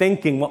they're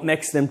thinking, what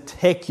makes them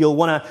tick. You'll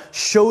want to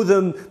show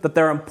them that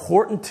they're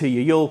important to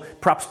you. You'll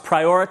perhaps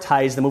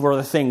prioritize them over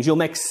other things. You'll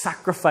make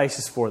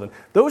sacrifices for them.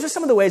 Those are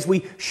some of the ways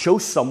we show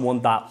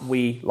someone that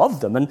we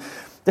love them. And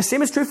the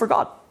same is true for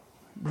God.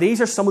 These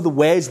are some of the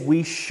ways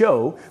we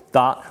show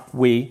that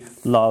we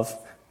love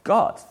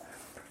God.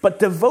 But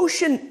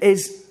devotion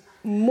is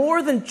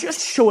more than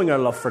just showing our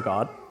love for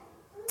God.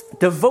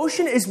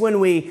 Devotion is when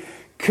we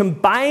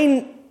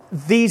combine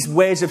these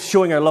ways of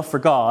showing our love for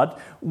God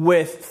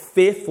with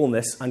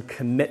faithfulness and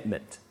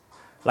commitment,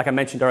 like I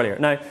mentioned earlier.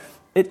 Now,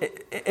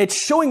 it's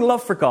showing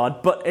love for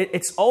God, but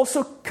it's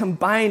also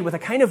combined with a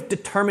kind of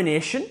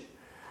determination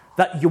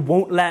that you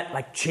won't let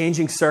like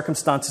changing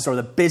circumstances or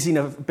the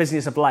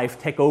busyness of life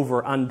take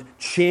over and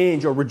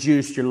change or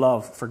reduce your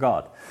love for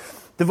God.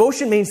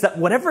 Devotion means that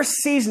whatever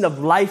season of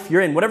life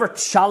you're in, whatever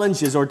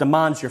challenges or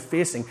demands you're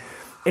facing,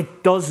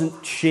 it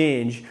doesn't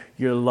change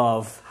your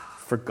love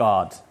for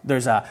God.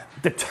 There's a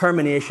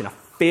determination, a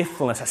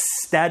faithfulness, a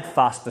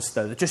steadfastness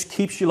there that just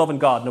keeps you loving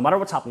God. No matter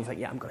what's happening, you're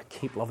like, yeah, I'm going to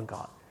keep loving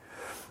God.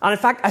 And in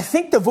fact, I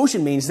think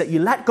devotion means that you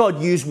let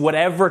God use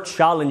whatever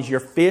challenge you're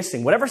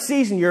facing, whatever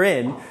season you're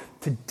in,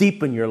 to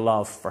deepen your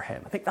love for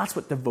Him. I think that's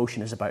what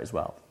devotion is about as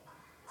well.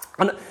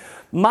 And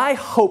my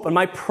hope and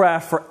my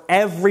prayer for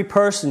every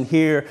person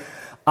here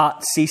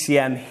at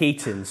CCM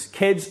Heatons,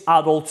 kids,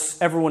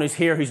 adults, everyone who's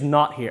here, who's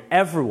not here,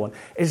 everyone,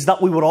 is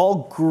that we would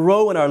all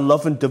grow in our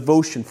love and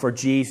devotion for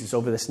Jesus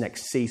over this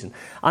next season.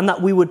 And that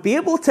we would be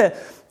able to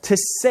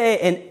say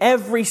in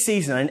every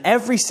season, in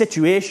every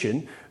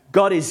situation,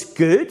 God is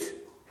good,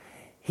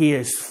 He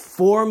is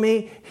for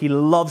me, He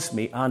loves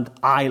me, and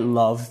I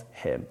love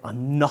Him.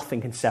 And nothing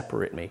can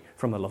separate me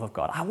from the love of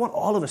God. I want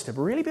all of us to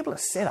really be able to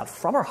say that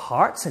from our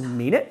hearts and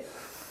mean it.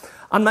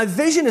 And my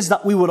vision is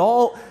that we would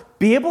all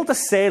be able to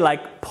say,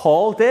 like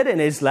Paul did in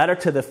his letter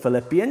to the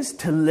Philippians,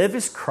 to live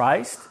is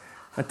Christ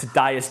and to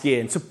die is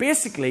gain. So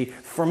basically,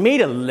 for me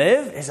to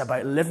live is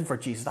about living for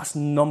Jesus. That's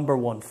number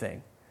one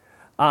thing.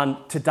 And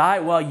to die,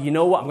 well, you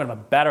know what? I'm going to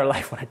have a better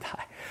life when I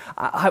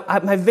die.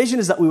 My vision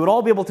is that we would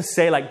all be able to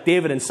say, like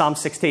David in Psalm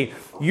 16,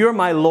 you're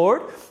my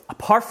Lord.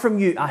 Apart from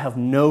you, I have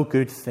no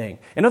good thing.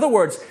 In other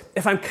words,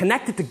 if I'm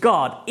connected to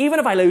God, even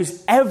if I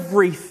lose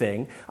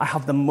everything, I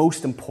have the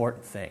most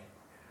important thing.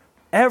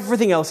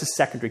 Everything else is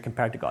secondary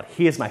compared to God.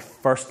 He is my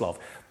first love.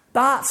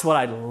 That's what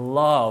I'd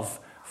love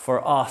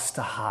for us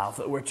to have.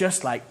 That we're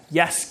just like,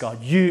 yes,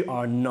 God, you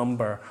are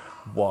number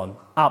one.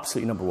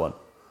 Absolutely number one.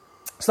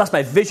 So that's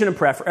my vision and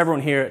prayer for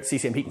everyone here at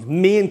CCM Heatons,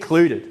 me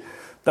included,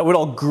 that we'd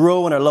all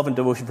grow in our love and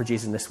devotion for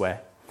Jesus in this way.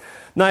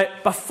 Now,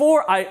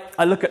 before I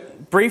look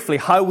at briefly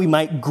how we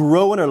might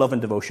grow in our love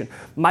and devotion,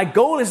 my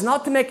goal is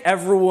not to make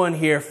everyone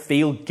here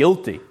feel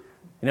guilty.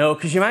 You know,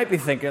 because you might be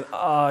thinking,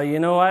 you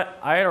know what?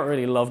 I don't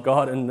really love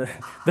God in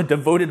the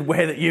devoted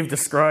way that you've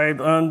described,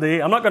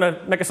 Andy. I'm not going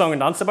to make a song and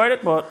dance about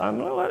it, but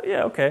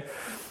yeah, okay.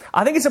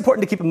 I think it's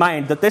important to keep in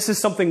mind that this is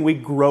something we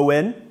grow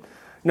in.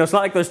 You know, it's not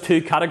like those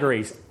two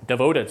categories.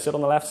 Devoted, sit on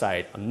the left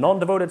side, and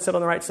non-devoted, sit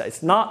on the right side.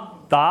 It's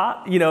not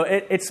that. You know,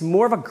 it's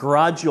more of a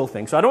gradual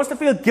thing. So I don't want us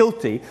to feel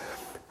guilty,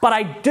 but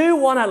I do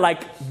want to,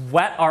 like,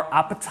 whet our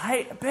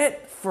appetite a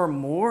bit for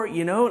more,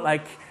 you know,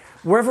 like,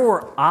 wherever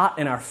we're at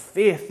in our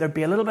faith, there'd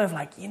be a little bit of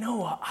like, you know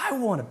what, I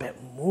want a bit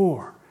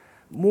more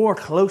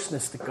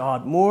closeness to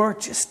God, more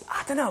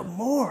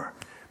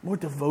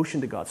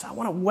devotion to God. So I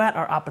want to whet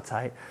our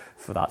appetite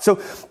for that.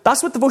 So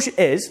that's what devotion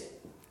is.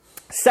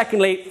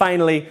 Secondly,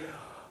 finally,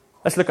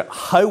 let's look at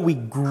how we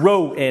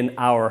grow in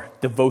our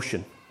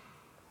devotion.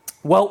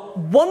 Well,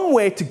 one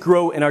way to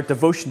grow in our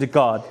devotion to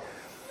God,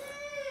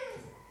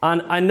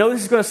 and I know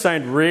this is going to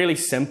sound really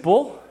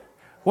simple,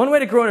 one way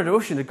to grow in our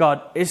devotion to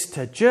God is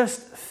to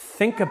just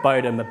think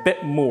about Him a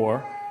bit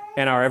more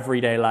in our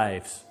everyday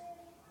lives.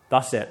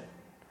 That's it.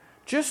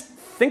 Just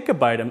think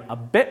about Him a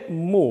bit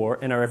more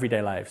in our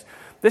everyday lives.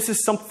 This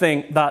is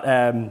something that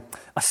a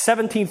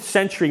 17th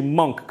century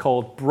monk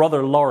called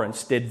Brother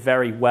Lawrence did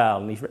very well,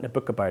 and he's written a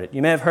book about it.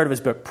 You may have heard of his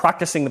book,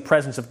 Practicing the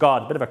Presence of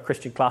God, a bit of a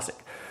Christian classic.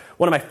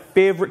 One of my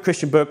favorite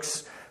Christian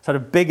books. It's had a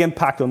big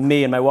impact on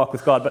me and my walk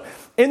with God. But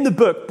in the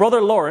book, Brother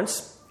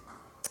Lawrence,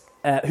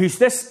 who's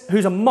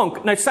a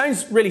monk. Now, it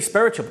sounds really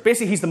spiritual, but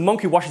basically he's the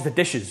monk who washes the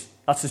dishes.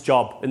 That's his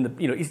job.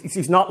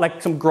 He's not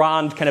like some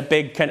grand kind of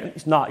big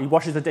he's not. He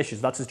washes the dishes.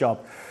 That's his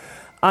job.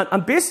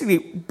 And basically,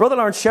 Brother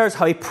Lawrence shares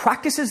how he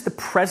practices the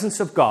presence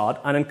of God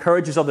and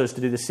encourages others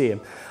to do the same.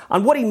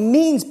 And what he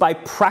means by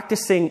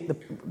practicing the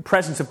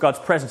presence of God's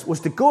presence was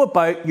to go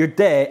about your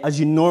day as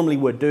you normally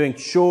would, doing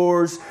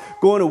chores,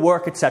 going to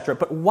work, etc.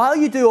 But while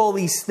you do all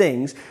these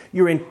things,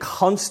 you're in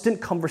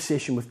constant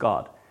conversation with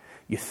God.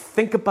 You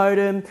think about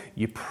Him,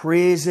 you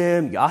praise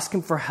Him, you ask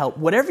Him for help.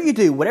 Whatever you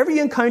do, whatever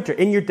you encounter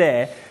in your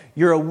day,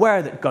 you're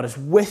aware that God is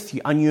with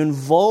you and you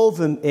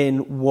involve Him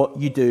in what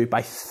you do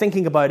by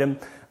thinking about Him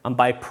and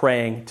by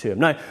praying to Him.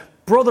 Now,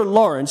 Brother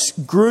Lawrence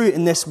grew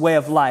in this way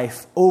of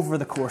life over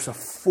the course of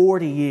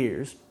 40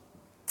 years.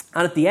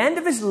 And at the end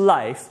of his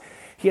life,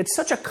 he had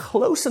such a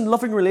close and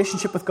loving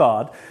relationship with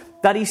God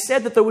that he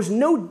said that there was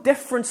no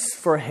difference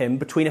for him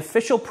between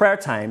official prayer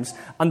times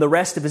and the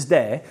rest of his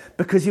day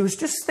because he was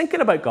just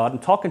thinking about God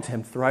and talking to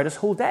Him throughout his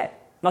whole day,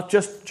 not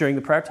just during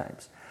the prayer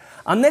times.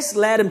 And this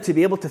led him to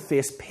be able to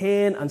face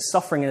pain and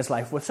suffering in his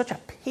life with such a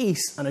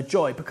peace and a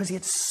joy because he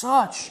had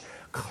such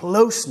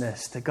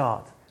closeness to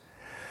God.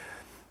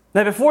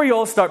 Now, before you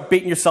all start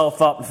beating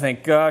yourself up and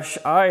think, gosh,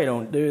 I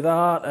don't do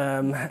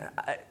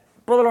that,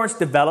 Brother Lawrence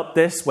developed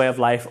this way of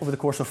life over the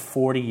course of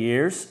 40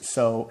 years,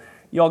 so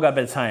you all got a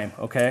bit of time,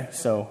 okay?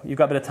 So you've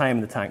got a bit of time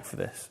in the tank for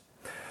this.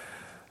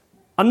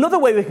 Another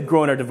way we could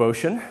grow in our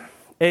devotion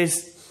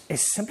is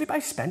simply by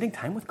spending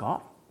time with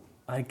God.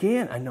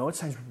 Again, I know it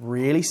sounds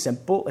really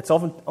simple. It's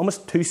often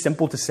almost too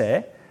simple to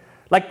say.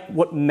 Like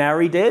what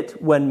Mary did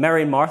when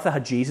Mary and Martha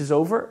had Jesus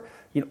over.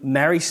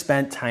 Mary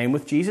spent time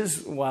with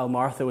Jesus while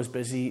Martha was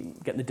busy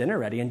getting the dinner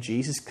ready, and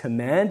Jesus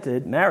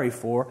commended Mary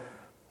for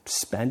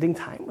spending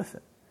time with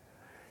Him.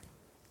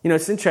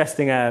 It's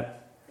interesting. I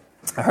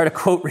heard a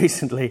quote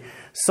recently.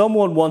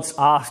 Someone once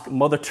asked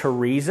Mother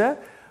Teresa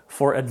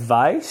for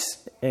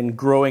advice in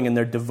growing in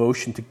their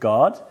devotion to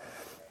God,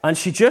 and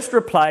she just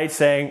replied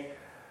saying,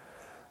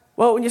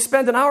 well, when you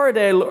spend an hour a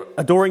day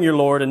adoring your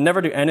Lord and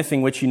never do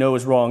anything which you know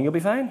is wrong, you'll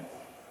be fine.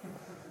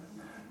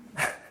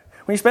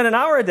 When you spend an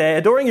hour a day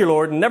adoring your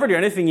Lord and never do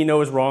anything you know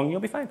is wrong, you'll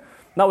be fine.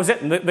 And that was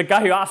it. And the guy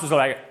who asked was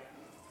like,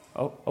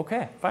 oh,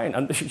 okay, fine.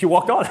 And she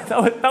walked on.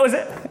 That was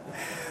it.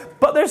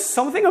 But there's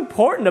something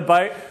important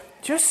about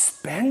just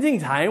spending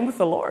time with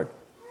the Lord.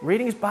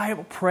 Reading His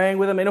Bible, praying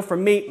with Him. I know for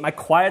me, my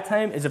quiet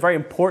time is a very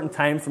important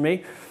time for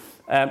me.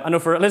 I know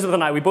for Elizabeth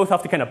and I, we both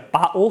have to kind of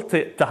battle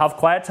to have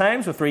quiet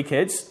times with 3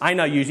 kids. I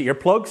now use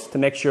earplugs to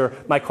make sure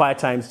my quiet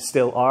times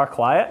still are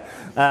quiet.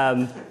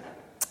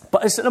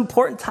 But it's an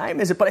important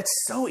time, is it? But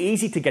it's so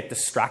easy to get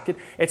distracted.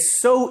 It's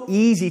so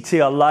easy to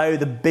allow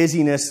the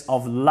busyness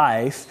of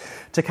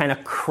life to kind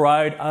of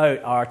crowd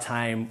out our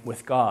time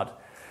with God.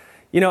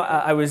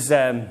 I was,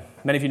 many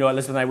of you know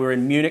Elizabeth and I, we were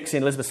in Munich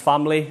seeing Elizabeth's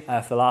family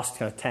for the last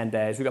kind of 10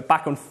 days. We got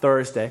back on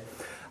Thursday.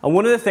 And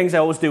one of the things I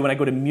always do when I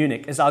go to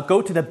Munich is I'll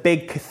go to the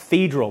big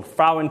cathedral,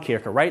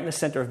 Frauenkirche, right in the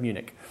center of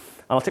Munich.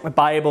 And I'll take my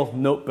Bible,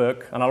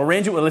 notebook, and I'll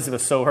arrange it with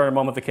Elizabeth, so her and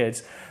mum of the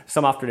kids,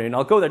 some afternoon.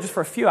 I'll go there just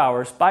for a few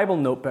hours, Bible,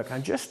 notebook,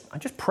 and just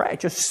pray.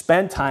 Just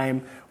spend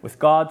time with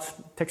God,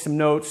 take some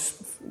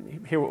notes,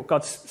 hear what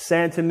God's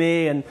saying to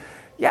me. And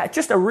yeah,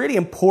 just a really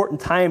important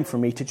time for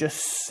me to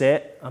just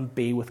sit and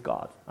be with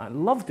God. I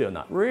love doing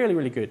that. Really,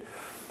 really good.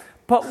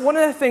 But one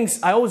of the things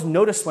I always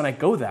notice when I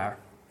go there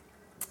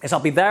is I'll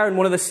be there in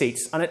one of the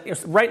seats, and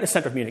it's right in the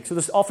center of Munich. So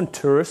there's often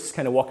tourists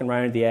kind of walking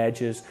around the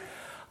edges.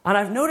 And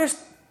I've noticed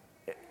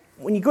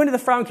when you go into the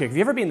Frauenkirche, have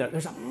you ever been there?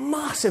 There's a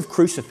massive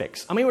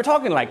crucifix. I mean, we're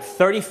talking like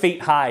 30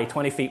 feet high,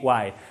 20 feet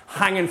wide,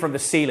 hanging from the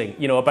ceiling,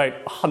 about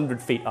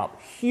 100 feet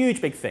up. Huge,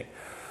 big thing.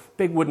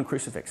 Big wooden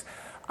crucifix.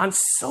 And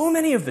so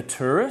many of the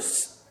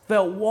tourists,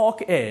 they'll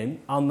walk in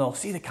and they'll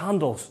see the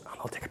candles and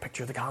they'll take a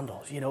picture of the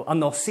candles,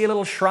 and they'll see a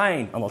little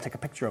shrine and they'll take a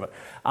picture of it.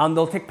 And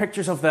they'll take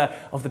pictures of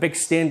the big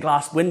stained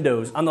glass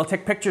windows, and they'll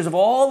take pictures of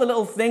all the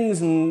little things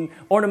and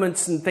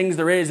ornaments and things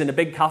there is in a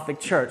big Catholic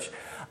church.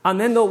 And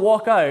then they'll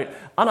walk out,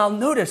 and I'll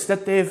notice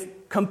that they've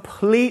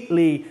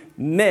completely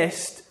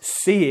missed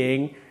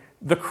seeing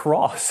the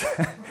cross.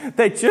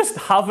 They just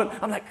haven't.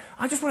 I'm like,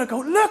 I just want to go,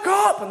 look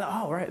up. And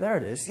oh, right, there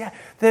it is. Yeah,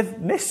 they've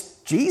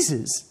missed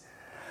Jesus.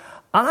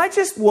 And I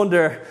just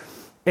wonder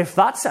if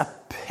that's a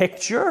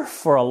picture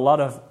for a lot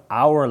of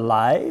our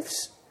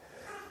lives.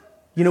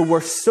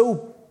 We're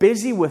so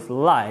busy with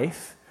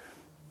life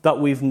that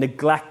we've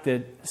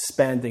neglected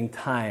spending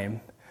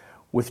time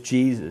with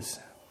Jesus.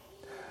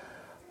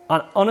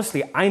 And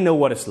honestly, I know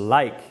what it's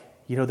like.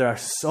 You know, there are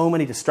so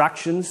many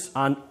distractions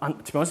and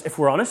to be honest, if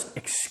we're honest,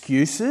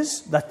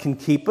 excuses that can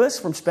keep us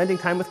from spending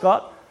time with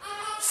God.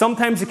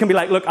 Sometimes it can be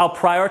like, look, I'll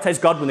prioritize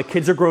God when the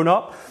kids are grown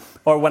up,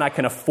 or when I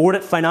can afford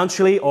it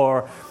financially,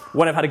 or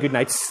when I've had a good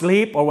night's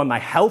sleep, or when my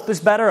health is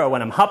better, or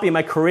when I'm happy in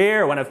my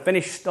career, or when I've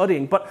finished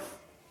studying. But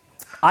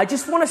I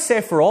just want to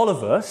say for all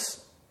of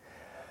us,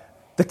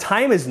 the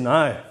time is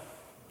now.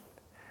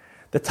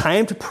 The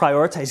time to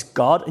prioritize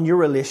God and your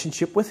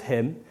relationship with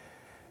Him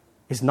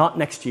is not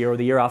next year or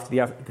the year after the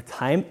year after. The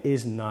time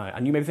is now.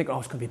 And you may think, oh,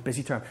 it's going to be a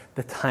busy term.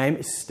 The time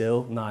is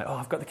still now. Oh,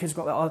 I've got the kids.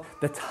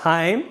 The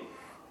time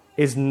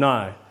is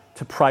now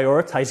to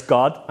prioritize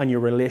God and your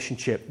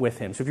relationship with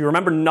Him. So if you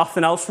remember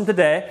nothing else from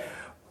today,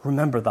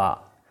 remember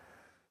that.